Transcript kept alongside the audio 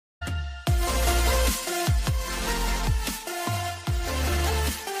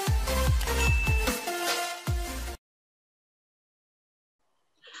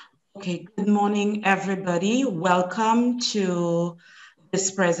Okay, good morning, everybody. Welcome to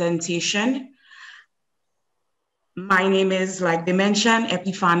this presentation. My name is, like they mentioned,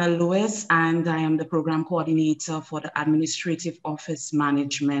 Epifana Lewis, and I am the program coordinator for the Administrative Office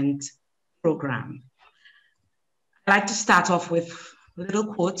Management Program. I'd like to start off with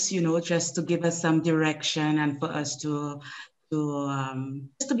little quotes, just to give us some direction and for us to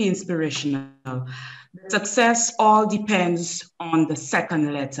be inspirational. The success all depends on the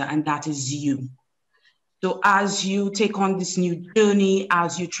second letter, and that is you. So as you take on this new journey,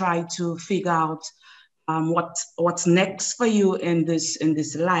 as you try to figure out what's next for you in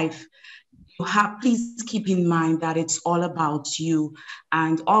this life, please keep in mind that it's all about you,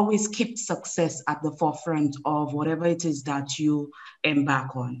 and always keep success at the forefront of whatever it is that you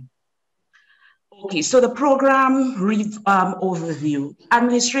embark on. Okay, so the program overview.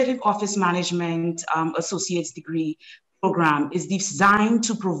 Administrative Office Management Associate's Degree program is designed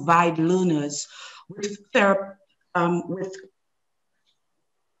to provide learners with the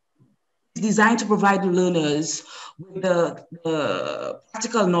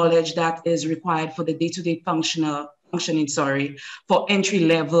practical knowledge that is required for the day-to-day functioning for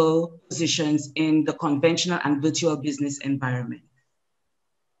entry-level positions in the conventional and virtual business environment.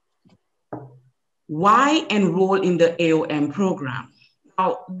 Why enroll in the AOM program?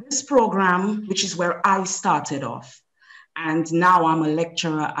 Now, this program, which is where I started off, and now I'm a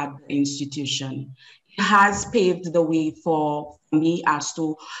lecturer at the institution, it has paved the way for me as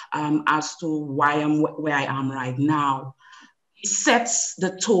to why I'm where I am right now. It sets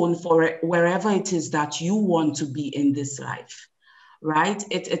the tone for wherever it is that you want to be in this life. Right?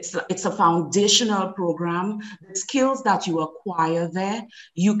 It's a foundational program. The skills that you acquire there,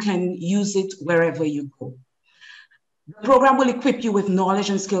 you can use it wherever you go. The program will equip you with knowledge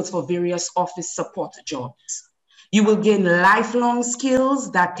and skills for various office support jobs. You will gain lifelong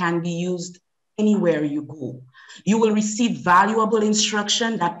skills that can be used anywhere you go. You will receive valuable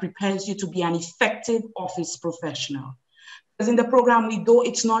instruction that prepares you to be an effective office professional. Because in the program,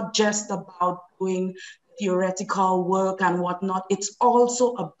 it's not just about doing theoretical work and whatnot. It's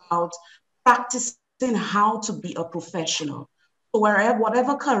also about practicing how to be a professional. So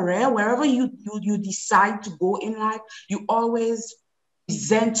whatever career, wherever you decide to go in life, you always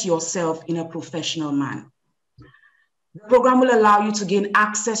present yourself in a professional manner. The program will allow you to gain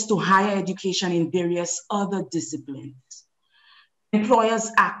access to higher education in various other disciplines.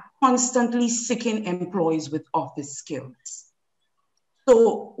 Employers are constantly seeking employees with office skills.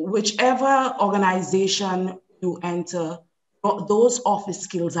 So whichever organization you enter, those office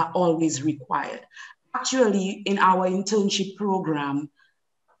skills are always required. Actually, in our internship program,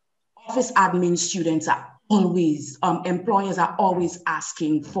 office admin students are always, employers are always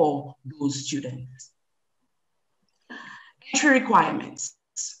asking for those students. Entry requirements.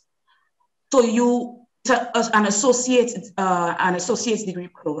 So an associate's degree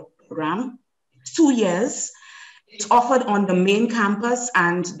program, 2 years. It's offered on the main campus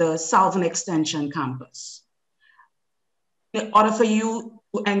and the Southern Extension campus. In order for you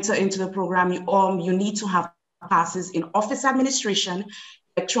to enter into the program, you need to have classes in office administration,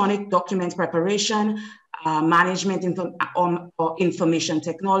 electronic document preparation, management or information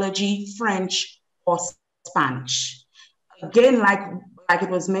technology, French, or Spanish. Again, like it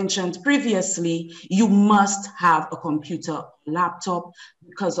was mentioned previously, you must have a computer or laptop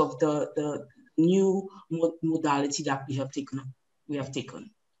because of the new modality that we have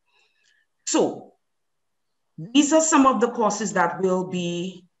taken. So these are some of the courses that will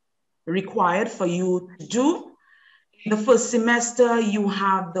be required for you to do. In the first semester, you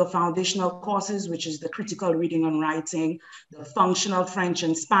have the foundational courses, which is the critical reading and writing, the functional French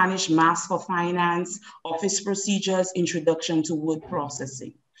and Spanish, maths for finance, office procedures, introduction to word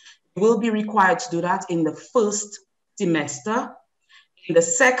processing. You will be required to do that in the first semester. In the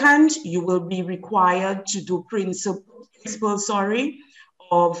second, you will be required to do principles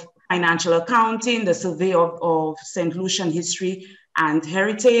of financial accounting, the survey of St. Lucian history and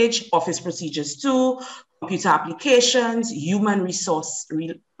heritage, office procedures 2, computer applications, human relations,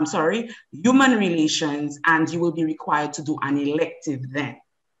 and you will be required to do an elective then.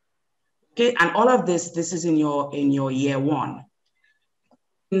 Okay, and all of this is in your year 1.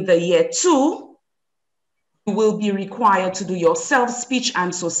 In the year 2, you will be required to do your self-speech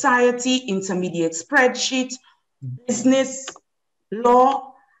and society, intermediate spreadsheet, business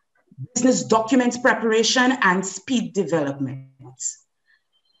law, business documents preparation, and speed development.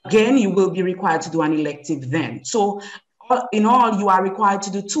 Again, you will be required to do an elective then. So in all, you are required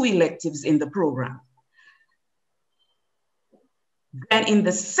to do 2 electives in the program. Then in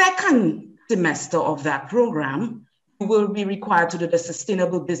the second semester of that program, You will be required to do the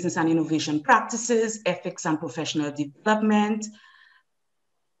sustainable business and innovation practices, ethics and professional development,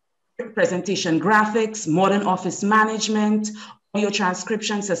 presentation graphics, modern office management, audio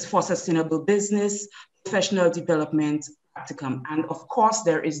transcriptions as for sustainable business, professional development, practicum. And of course,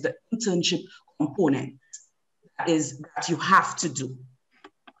 there is the internship component that you have to do.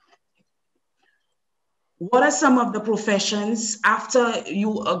 What are some of the professions after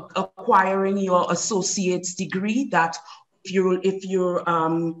you acquiring your associate's degree that if you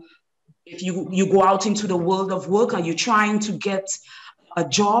go out into the world of work and you're trying to get a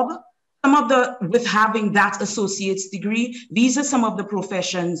job, with having that associate's degree, these are some of the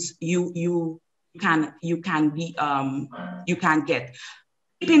professions you can get.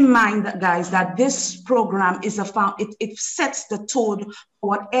 Keep in mind that, guys, that this program is it sets the tone for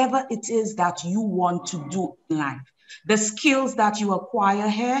whatever it is that you want to do in life. The skills that you acquire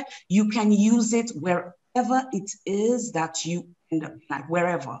here, you can use it wherever it is that you end up, like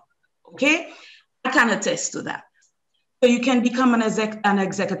wherever. Okay, I can attest to that. So you can become an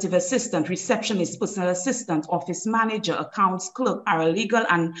executive assistant, receptionist, personal assistant, office manager, accounts clerk, paralegal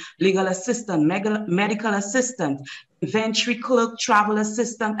and legal assistant, medical assistant, inventory clerk, travel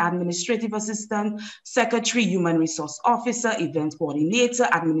assistant, administrative assistant, secretary, human resource officer, event coordinator,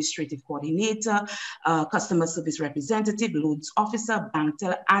 administrative coordinator, customer service representative, loans officer, bank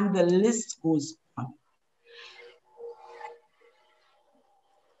teller, and the list goes on.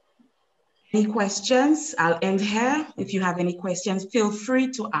 Any questions? I'll end here. If you have any questions, feel free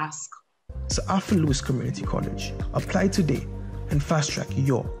to ask. So Arthur Lewis Community College. Apply today and fast track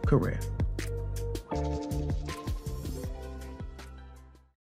your career.